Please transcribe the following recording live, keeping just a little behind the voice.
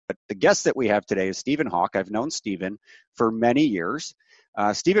But the guest that we have today is Stephen Hawk. I've known Stephen for many years.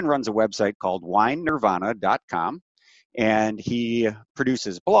 Stephen runs a website called winenirvana.com, and he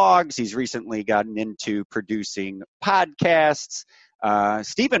produces blogs. He's recently gotten into producing podcasts.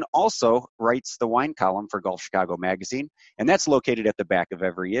 Stephen also writes the wine column for Gulf Chicago Magazine, and that's located at the back of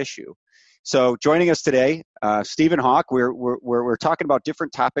every issue. So joining us today, Stephen Hawk, we're talking about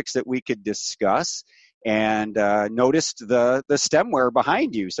different topics that we could discuss, and noticed the stemware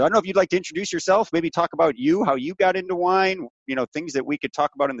behind you. So I don't know if you'd like to introduce yourself, maybe talk about you, how you got into wine, things that we could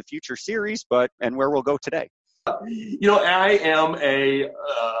talk about in the future series, and where we'll go today. I am a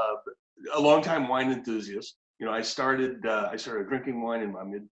longtime wine enthusiast. I started drinking wine in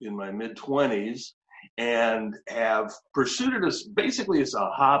my mid-20s, and have pursued it basically as a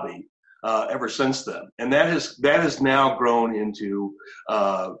hobby ever since then. And that has now grown into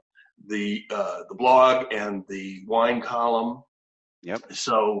the blog and the wine column. Yep.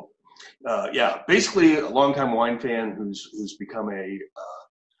 So basically a longtime wine fan who's become I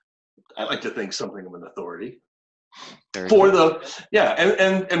like to think something of an authority. And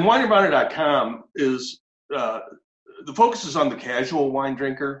winenirvana.com is the focus is on the casual wine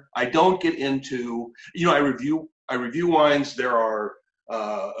drinker. I don't get into, I review wines. There are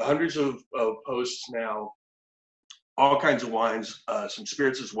hundreds of posts now, all kinds of wines, some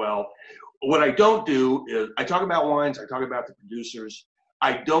spirits as well. What I don't do is I talk about wines. I talk about the producers.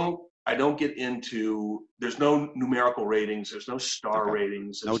 I don't get into, there's no numerical ratings. There's no star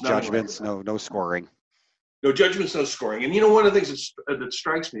ratings. No judgments, like no scoring. No judgments, no scoring. And one of the things that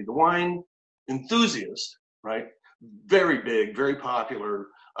strikes me, the wine enthusiast, right? Very big, very popular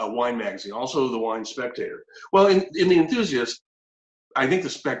wine magazine, also the Wine Spectator. Well, in the enthusiast, I think the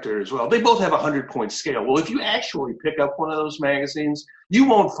Spectator as well, they both have a 100-point scale. Well, if you actually pick up one of those magazines, you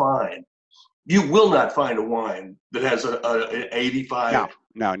will not find a wine that has an 85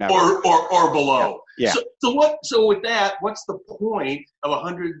 no. or below. Yeah. So with that, what's the point of a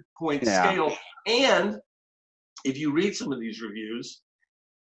 100-point scale? And if you read some of these reviews,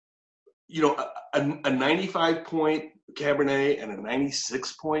 a 95-point Cabernet and a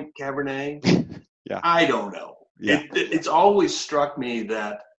 96-point Cabernet, I don't know. Yeah. It's always struck me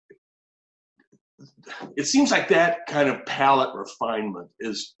that it seems like that kind of palate refinement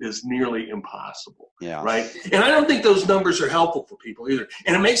is nearly impossible, right? And I don't think those numbers are helpful for people either.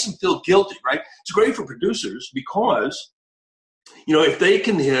 And it makes them feel guilty, right? It's great for producers because, if they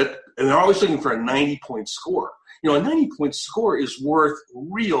can hit, and they're always looking for a 90-point score. A 90-point score is worth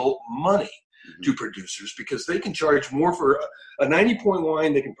real money to producers because they can charge more for a 90-point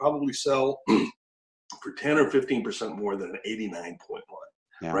wine. They can probably sell for 10 or 15% more than an 89-point wine,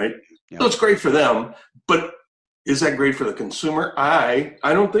 right? Yeah. So it's great for them, but is that great for the consumer? I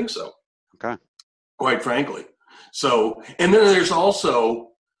don't think so. Okay. Quite frankly. So, and then there's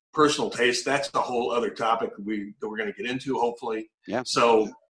also personal taste. That's a whole other topic that we're going to get into, hopefully. Yeah. So,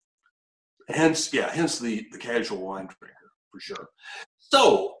 hence the casual wine drinker for sure.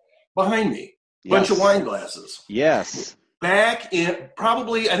 So behind me, bunch of wine glasses. Yes. Back in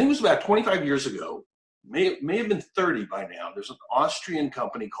probably, I think it was about 25 years ago, may have been 30 by now. There's an Austrian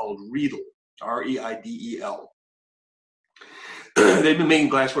company called Riedel, Reidel. They've been making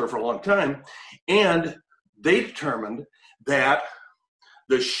glassware for a long time, and they determined that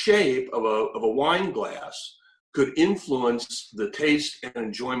the shape of a wine glass could influence the taste and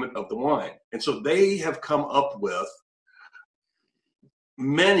enjoyment of the wine. And so they have come up with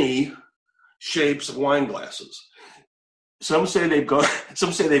many shapes of wine glasses. Some say they've gone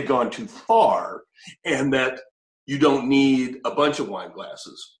too far and that you don't need a bunch of wine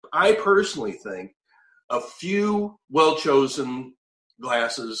glasses. I personally think a few well-chosen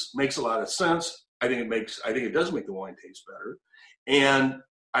glasses makes a lot of sense. I think it does make the wine taste better. And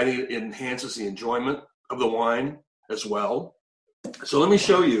I think it enhances the enjoyment of the wine as well. So let me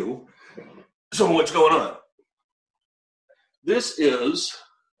show you some of what's going on. This is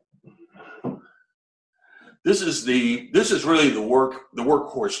really the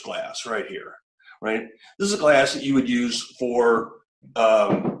workhorse glass right here, right? This is a glass that you would use for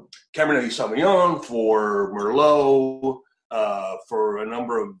Cabernet Sauvignon, for Merlot, for a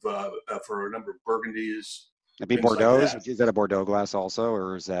number of Burgundies. It'd be Bordeaux. Like is that a Bordeaux glass also,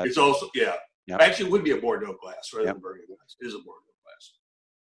 or is that? It's also Actually, it would be a Bordeaux glass rather than Burgundy glass. It is a Bordeaux glass.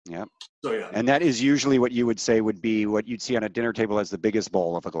 Yeah. So and that is usually what you would say would be what you'd see on a dinner table as the biggest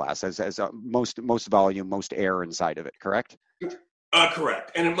bowl of a glass, as most volume, most air inside of it. Correct.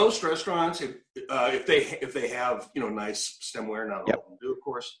 Correct. And in most restaurants, if they have nice stemware, not all of them do, of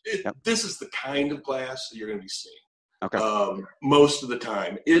course. This is the kind of glass that you're going to be seeing. Okay. Most of the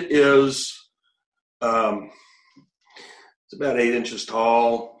time, it is. It's about 8 inches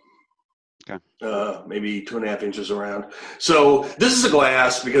tall. Okay. Maybe 2.5 inches around. So this is a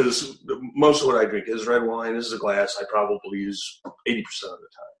glass because most of what I drink is red wine. This is a glass I probably use 80% of the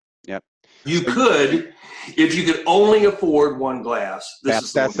time. Yep. You could, if you could only afford one glass.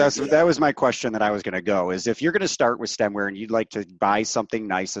 That was my question that I was going to go, is if you're going to start with stemware and you'd like to buy something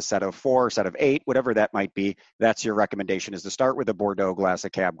nice, a set of 4, a set of 8, whatever that might be, that's your recommendation, is to start with a Bordeaux glass,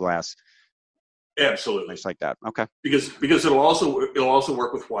 a cab glass. Absolutely. Nice like that. Okay. Because it'll also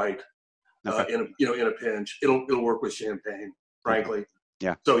work with white. Okay. In a pinch, it'll work with champagne, frankly.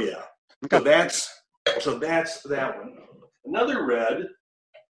 Yeah. So yeah. Okay. So that's that one. Another red.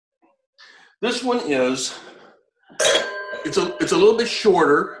 This one is it's a little bit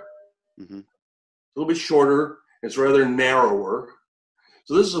shorter. Mm-hmm. A little bit shorter. It's rather narrower.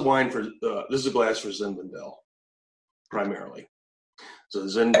 So this is a wine for this is a glass for Zinfandel, primarily. So the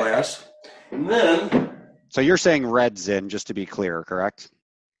Zin glass, and then. So you're saying red Zin, just to be clear, correct?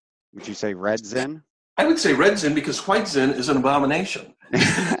 Would you say red Zin? I would say red Zin because white Zin is an abomination.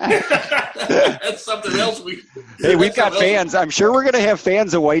 That's something else we've got fans. I'm sure we're going to have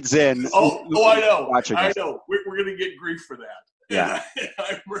fans of white Zin. Oh, I know. I know. We're going to get grief for that. Yeah.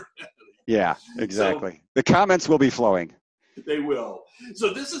 Yeah, exactly. So, the comments will be flowing. They will.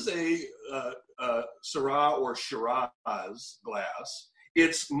 So this is a Syrah or Shiraz glass.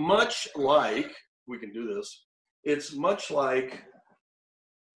 It's much like, we can do this. It's much like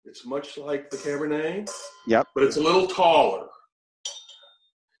the Cabernet. Yep. But it's a little taller.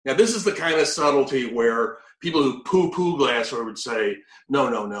 Now, this is the kind of subtlety where people who poo-poo glassware would say, no,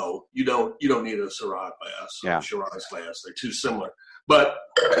 you don't need a Syrah glass or a Shiraz glass. They're too similar. But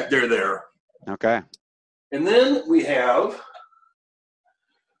they're there. Okay. And then we have,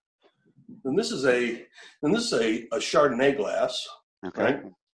 this is a Chardonnay glass. Okay. Right?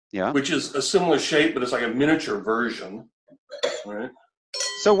 Yeah. Which is a similar shape, but it's like a miniature version. Right.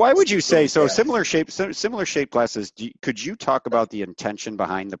 So why would you say similar shape glasses? Could you talk about the intention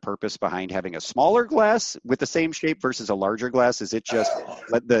behind, the purpose behind having a smaller glass with the same shape versus a larger glass? Is it just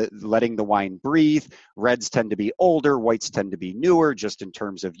letting the wine breathe? Reds tend to be older, whites tend to be newer, just in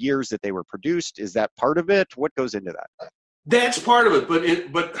terms of years that they were produced. Is that part of it? What goes into that? That's part of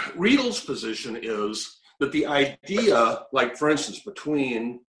it, but Riedel's position is that the idea, like for instance,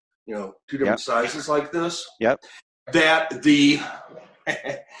 between two different sizes like this, that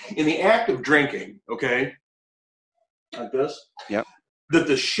in the act of drinking, okay, like this, that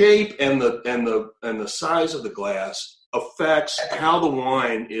the shape and the size of the glass affects how the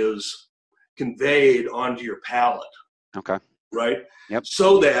wine is conveyed onto your palate. Okay. Right. Yep.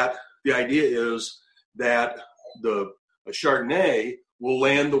 So that the idea is that a Chardonnay will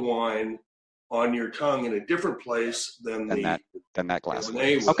land the wine on your tongue in a different place than that glass.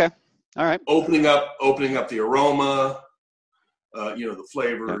 Okay. All right. Opening up the aroma. The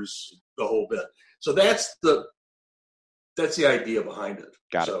flavors, the whole bit. So that's the idea behind it.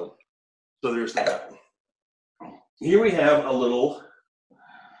 Got it. So there's that. Here we have a little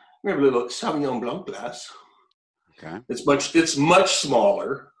Sauvignon Blanc glass. Okay. It's much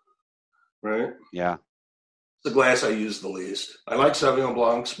smaller, right? Yeah. The glass I use the least. I like Sauvignon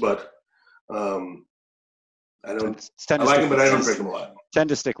Blancs, but I like them, but I don't drink them a lot. Tend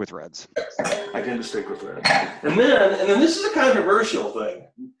to stick with reds. I tend to stick with reds. And then this is a controversial thing.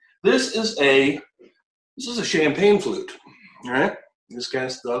 This is a champagne flute, right? This kind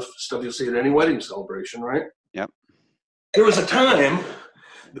of stuff you'll see at any wedding celebration, right? Yep. There was a time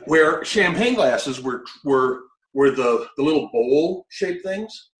where champagne glasses were the little bowl shaped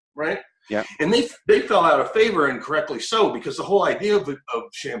things, right? Yeah. And they fell out of favor, and correctly so, because the whole idea of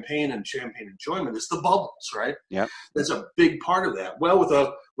champagne and champagne enjoyment is the bubbles, right? Yeah. That's a big part of that. Well, with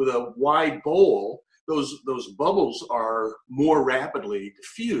a wide bowl, those bubbles are more rapidly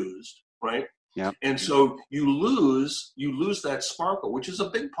diffused, right? Yeah. And so you lose that sparkle, which is a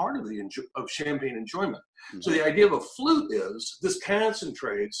big part of of champagne enjoyment. Mm-hmm. So the idea of a flute is this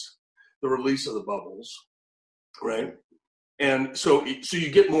concentrates the release of the bubbles, right? And so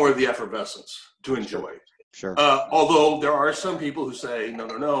you get more of the effervescence to enjoy. Sure. Although there are some people who say,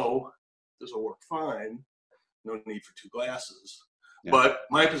 no, this will work fine. No need for 2 glasses. Yeah. But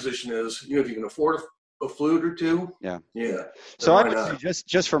my position is, if you can afford a flute or 2. Yeah. So I would say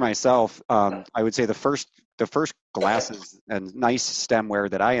just for myself, I would say the first glasses and nice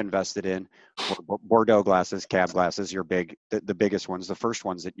stemware that I invested in were Bordeaux glasses, cab glasses, the biggest ones, the first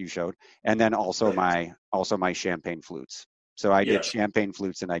ones that you showed, and then also my champagne flutes. So I did champagne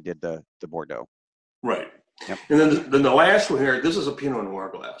flutes and I did the Bordeaux. Right. Yep. And then the last one here, this is a Pinot Noir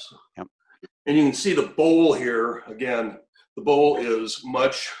glass. Yep. And you can see the bowl here. Again, the bowl is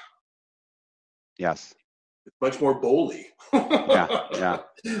much more bowly. Yeah.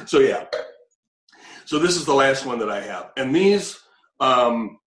 So So this is the last one that I have. And these, like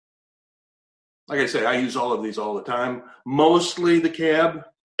I say, I use all of these all the time. Mostly the cab,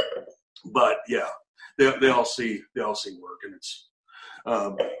 but yeah, they all see work. And it's,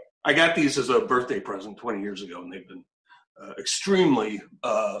 I got these as a birthday present 20 years ago, and they've been extremely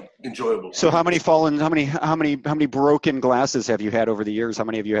enjoyable. So how many broken glasses have you had over the years? How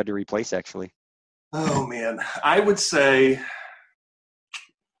many have you had to replace, actually? Oh man, I would say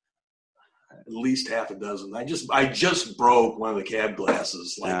at least half a dozen. I just broke one of the cab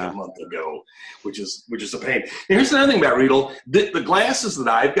glasses a month ago, which is a pain. And here's another thing about Riedel. The glasses that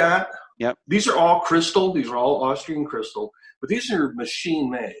I've got, yep, these are all crystal. These are all Austrian crystal, but these are machine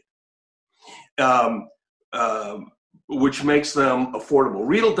made. Which makes them affordable.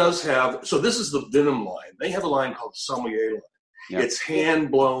 Riedel does have, so this is the denim line. They have a line called stemware line. Yep. It's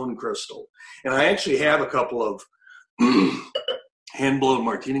hand-blown crystal. And I actually have a couple of hand-blown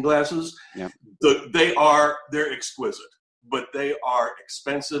martini glasses. Yep. They're exquisite, but they are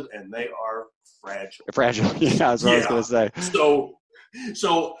expensive and they are fragile. Fragile, yeah, that's what I was going to say.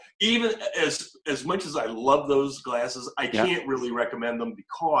 So even as much as I love those glasses, I can't really recommend them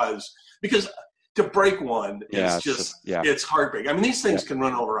because to break one is it's heartbreaking. I mean, these things can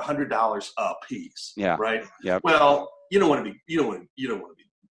run over $100 a piece. Yeah. Right. Yeah. Well, you don't want to be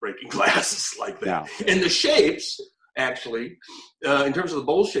breaking glasses like that. No. And the shapes, actually, in terms of the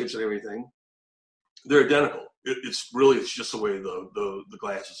bowl shapes and everything, they're identical. It's just the way the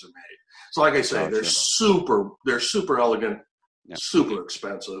glasses are made. So, like I say, they're super elegant, super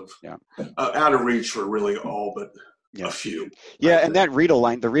expensive, out of reach for really all but a few. Yeah, and that Riedel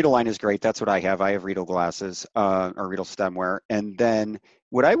line, the Riedel line is great. That's what I have. I have Riedel glasses, or Riedel stemware. And then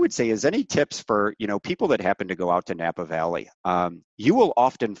what I would say is any tips for, people that happen to go out to Napa Valley. You will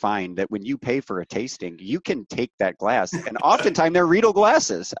often find that when you pay for a tasting, you can take that glass, and oftentimes they're Riedel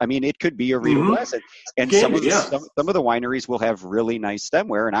glasses. I mean, it could be a Riedel glass. And some of the wineries will have really nice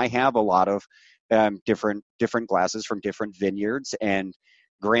stemware, and I have a lot of different glasses from different vineyards. And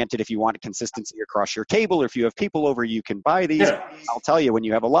granted, if you want consistency across your table, or if you have people over, you can buy these. Yeah. I'll tell you, when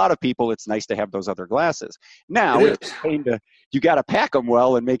you have a lot of people, it's nice to have those other glasses. Now, you got to pack them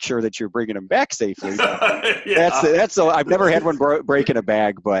well and make sure that you're bringing them back safely. That's I've never had one break in a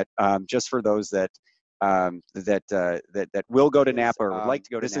bag, but just for those that will go to Napa or would like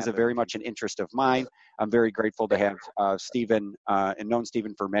to go to Napa, this is very much an interest of mine. I'm very grateful to have Stephen and known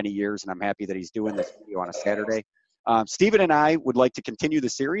Stephen for many years, and I'm happy that he's doing this video on a Saturday. Stephen and I would like to continue the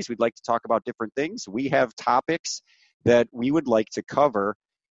series. We'd like to talk about different things. We have topics that we would like to cover.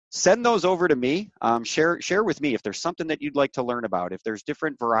 Send those over to me. Share with me if there's something that you'd like to learn about, if there's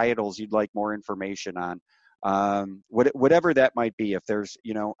different varietals you'd like more information on, whatever that might be. If there's,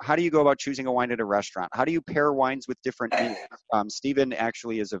 how do you go about choosing a wine at a restaurant? How do you pair wines with different meals? Stephen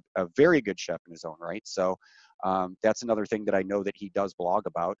actually is a very good chef in his own right. So that's another thing that I know that he does blog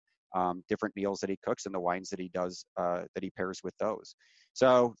about. Different meals that he cooks and the wines that he does, that he pairs with those.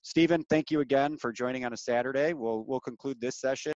 So, Stephen, thank you again for joining on a Saturday. We'll conclude this session.